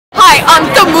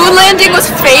The moon landing was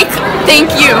fake.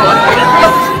 Thank you.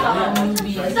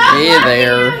 Hey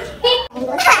there. So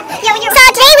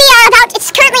today we are about, it's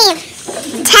currently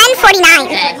 10:49.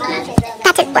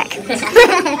 That didn't work.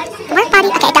 Work, buddy?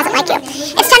 Okay, it doesn't like you.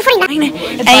 It's 10:49.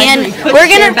 And we're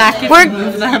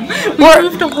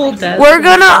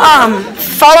gonna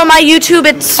follow my YouTube.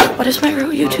 It's, what is my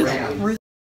real YouTube?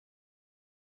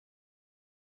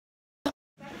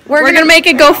 We're gonna make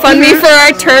a GoFundMe for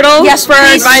our turtle. Yes, for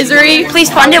our advisory. Please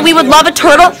fund it. We would love a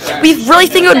turtle. We really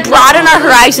think it would broaden our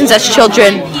horizons as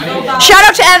children. Shout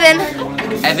out to Evan.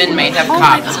 Evan may have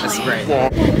cops. That's great.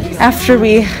 After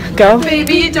we go,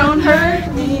 Baby, don't hurt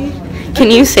me.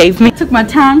 can you save me? I took my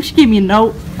time. She gave me a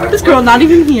note. This girl not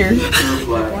even here. In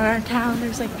our town,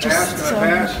 there's like just so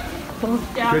much people.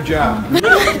 Good job.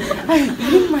 I'm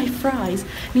eating my fries,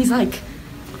 and he's like,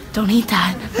 "Don't eat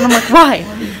that." And I'm like, "Why?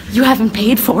 You haven't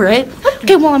paid for it."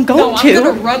 Okay, well I'm going to. I'm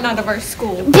gonna run out of our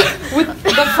school with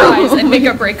the fries and make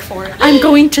a break for it. I'm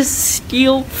going to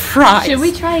steal fries. Should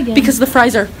we try again? Because the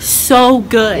fries are so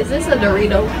good. Is this a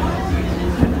Dorito?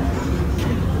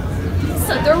 It's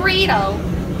a Dorito.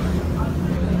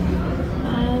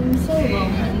 I'm so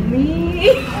lonely.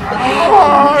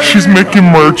 She's making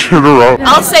merch, hit her up.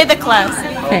 I'll say the class.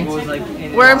 Okay.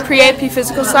 We're in pre-AP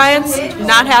physical science.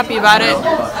 Not happy about it.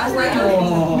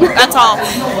 That's all.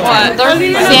 What?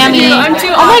 Sammy. I'm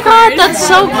too Oh my god, that's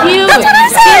so cute. That's what I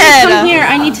said. Come here,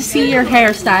 I need to see your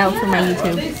hairstyle for my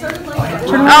YouTube.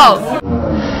 Turn around. Oh.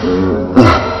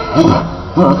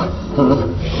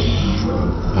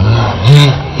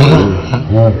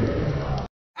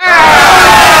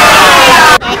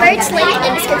 Merch link in the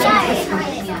description.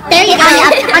 There you go.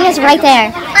 Anya's right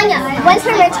there. Anya, when's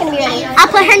her merch gonna be ready? I'll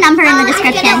put her number in the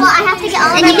description. Okay, well, I have to get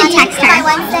all of and you can text her by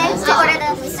Wednesday to order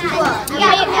the school.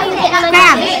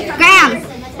 Graham.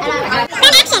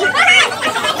 Grand action.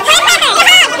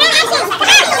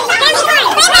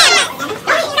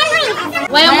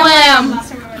 Lamb, lamb.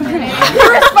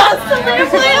 Response to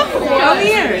lamb, lamb. Come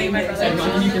here.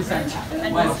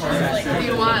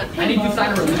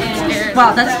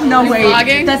 Wow, that's no way.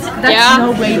 Vlogging? That's Yeah.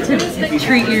 no way to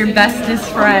treat your bestest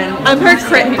friend. I'm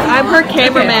her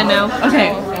cameraman now.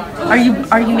 Okay. Are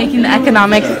you making the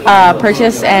economic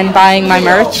purchase and buying my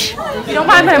merch? If you don't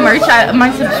buy my merch,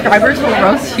 my subscribers will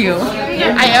roast you.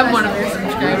 I am one of your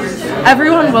subscribers.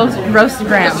 Everyone roast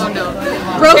Graham.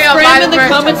 Roast Graham in the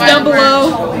comments down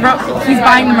below. He's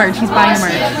buying the merch. He's buying the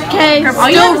merch. Okay, All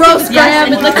you still have to say roast is yes Graham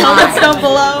and in the he's comments down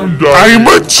below. I'm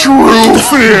a true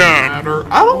fan.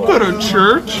 I don't go to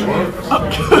church.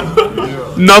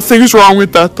 Nothing's wrong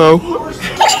with that though. I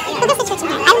haven't been to church in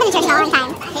a long time.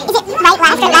 Is it right,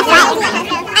 left, or left, right?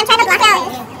 I'm trying to block out.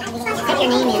 Put your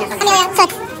name in. Amelia, so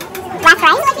it's left,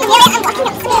 right? Amelia, I'm blocking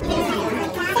out.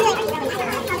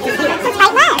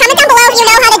 Right, left. Comment down below if you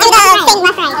know how to do the thing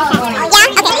left, right. Yeah?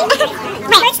 Okay.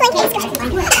 Right. Merch link in the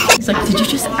description. He's like, did you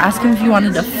just ask him if he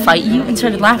wanted to fight you? And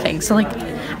started laughing. So like,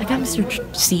 I got Mr.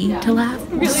 C to laugh.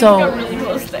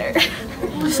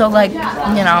 So like,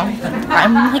 you know,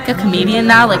 I'm like a comedian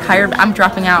now. Like I'm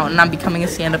dropping out and I'm becoming a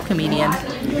stand-up comedian.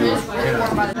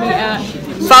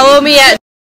 Follow me at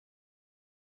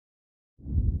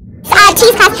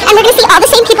Cheese class, and we're gonna see all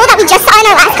the same people that we just saw in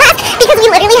our last class because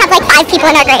we literally have like 5 people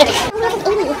in our grade.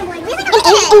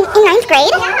 In 9th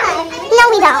grade? No,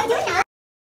 we don't.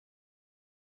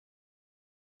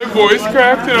 My voice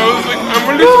cracked and I was like, I'm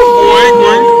a little boy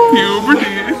going to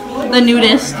puberty. The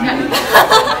nudist.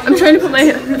 I'm trying to put my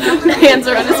hands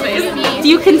around his face. Do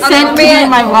you consent to be in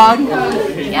my vlog?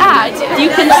 Yeah, I do. Do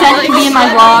you consent to be in my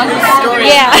vlog?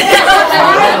 Yeah.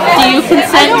 Do you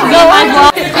consent to be in my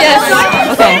vlog? Yes.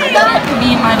 Okay. To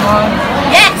be in my vlog.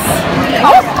 Yes.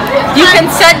 Do you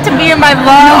consent to be in my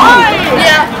vlog?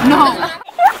 Yeah. No.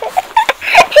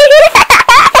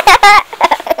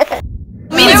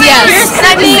 Means yes. Can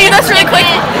I just see this really quick?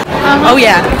 Oh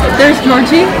yeah. There's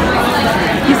Georgie.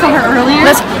 You saw her earlier?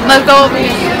 Let's go.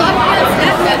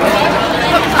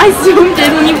 I zoomed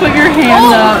in when you put your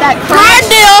hand up.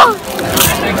 Glendale!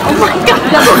 Oh my god,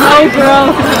 that's so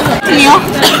gross. Camille,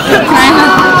 can I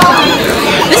have...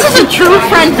 This is a true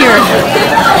friend here.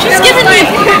 She's giving me a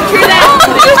picture now.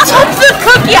 You took the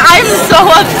cookie. I'm so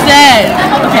upset.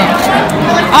 Okay.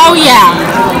 Oh yeah.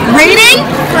 Rating?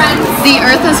 The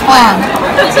Earth is flat.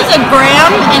 This is a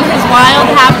Graham in his wild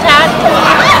habitat.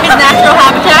 His natural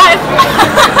habitat.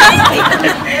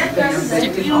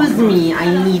 Excuse me,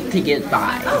 I need to get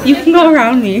by. You can go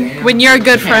around me. When you're a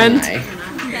good friend.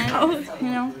 Oh, you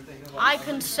know. I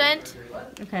consent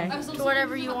Okay. to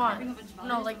whatever you want.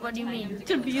 No, like, what do you mean?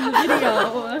 To be in the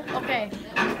video. Okay.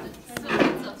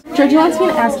 Georgie wants me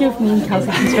to ask you if me and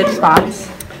Kelsey can switch spots.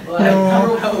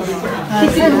 He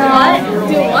said what?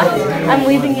 Do what? I'm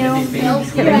leaving you. No,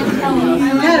 just kidding. I'm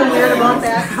kind of weird about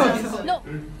that. No.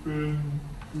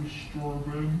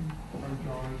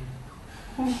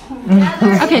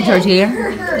 Okay, Georgie.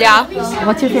 Yeah.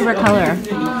 What's your favorite color?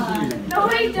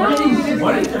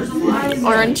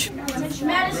 Orange. Is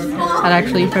that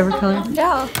actually your favorite color?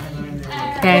 Yeah.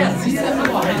 Okay.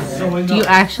 Do you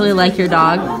actually like your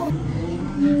dog?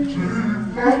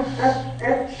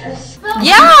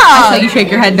 Yeah. So you shake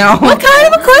your head no. What kind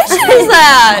of a question is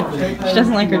that? She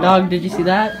doesn't like her dog. Did you see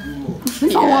that?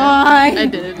 Why? I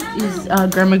did. Is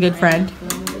Grandma a good friend?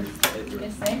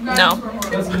 No.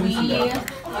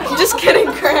 Just kidding,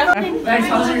 Grandma.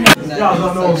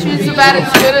 She's about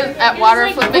as good at water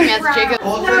flipping as Jacob.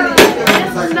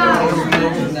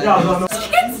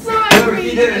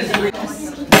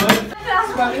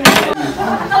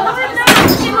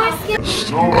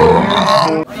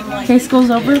 Okay, school's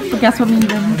over, but guess what means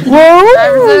Whoa!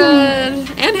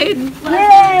 And Hayden.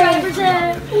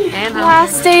 And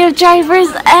last day of driver's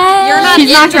ed. You're not She's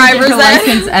in not driver's her ed.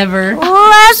 license ever.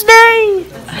 Last day.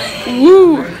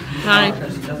 Woo. My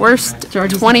worst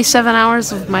 27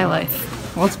 hours of my life.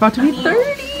 Well, it's about to be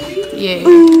 30. Yay.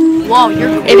 Wow,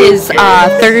 it is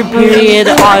third period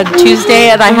on Tuesday,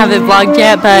 and I haven't vlogged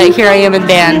yet, but here I am in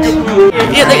band.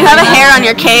 You have a hair on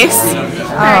your case.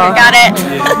 Got it.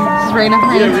 Raina,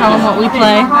 tell them what we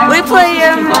play. We play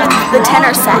the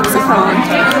tenor saxophone.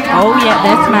 Oh yeah,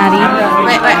 that's Maddie.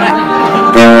 Wait.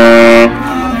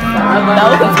 That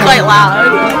was quite loud.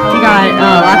 We got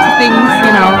lots of things,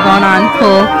 you know, going on.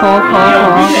 Cool.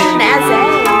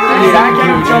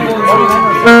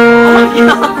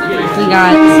 We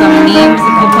got some names.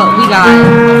 We got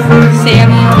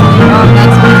Sammy.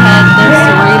 That's my head. There's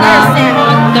Serena.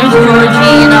 There's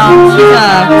Georgie. You know, she's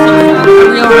a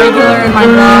real regular in my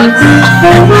vlogs.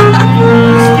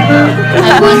 I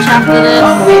have lunch after this.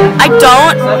 I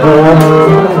don't.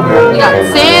 We got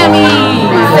Sammy.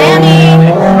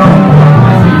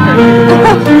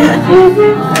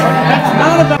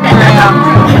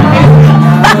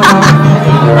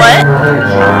 What?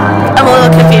 I'm a little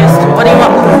confused. What do you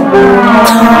want?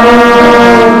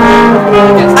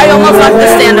 I almost knocked the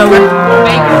stand over.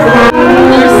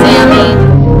 There's Sammy.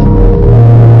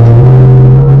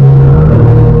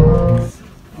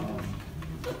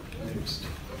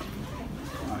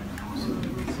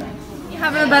 You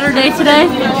having a better day today?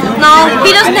 No,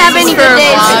 he doesn't have any good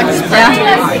days. Yeah.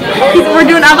 We're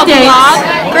doing updates.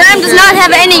 Graham does not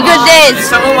have any good days.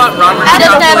 He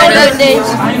doesn't have any good days.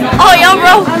 Oh, yo,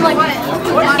 bro.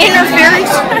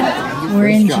 Interference. We're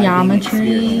in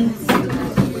geometry.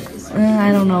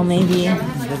 I don't know, maybe.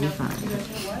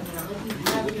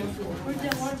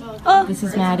 Oh. This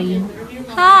is Maddie.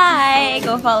 Hi,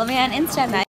 go follow me on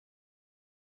Instagram.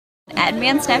 Add me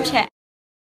on Snapchat.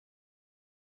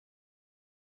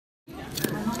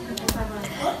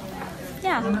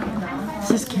 Yeah.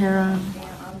 This is Kara.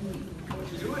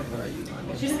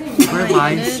 We're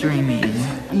live streaming.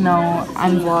 No,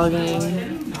 I'm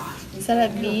vlogging. Is that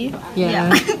a V?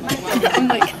 Yeah. I'm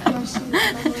like,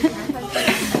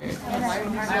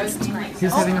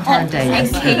 Who's having a hard day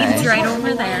yesterday? right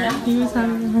over there. He was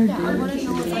having a hard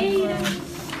day.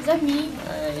 is that me?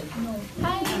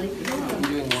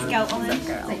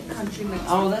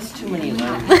 Oh, that's too many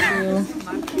letters.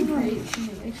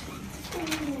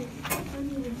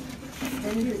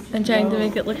 I'm trying to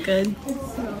make it look good.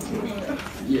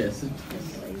 Yes.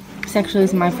 This actually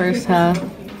is my first. All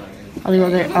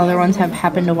the other ones have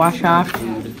happened to wash off.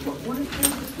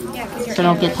 So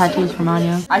don't get tattoos from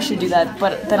audio. I should do that,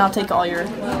 but then I'll take all your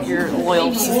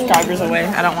loyal subscribers away.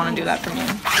 I don't want to do that from you.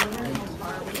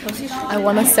 I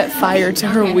want to set fire to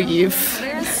her weave.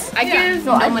 I give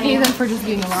no money for just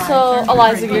being alive. So,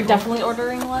 Eliza, you're definitely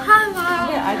ordering one?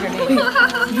 Yeah, I agree. Wait,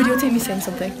 videotape me saying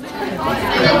something.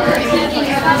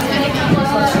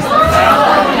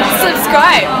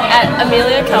 Subscribe at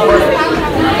Amelia Calvert.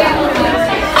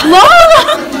 No!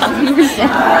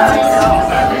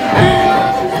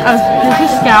 This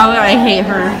is Scout. I hate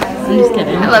her. I'm just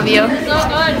kidding. I love you.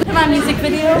 Come on, music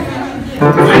video.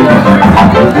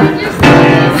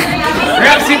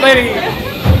 Grab a seat, lady.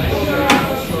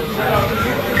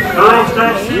 Girls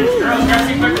grab seats.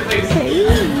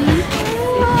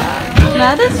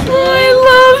 Madison, I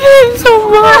love him so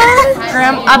much.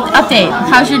 Graham, update.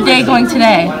 How's your day going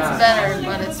today? It's better.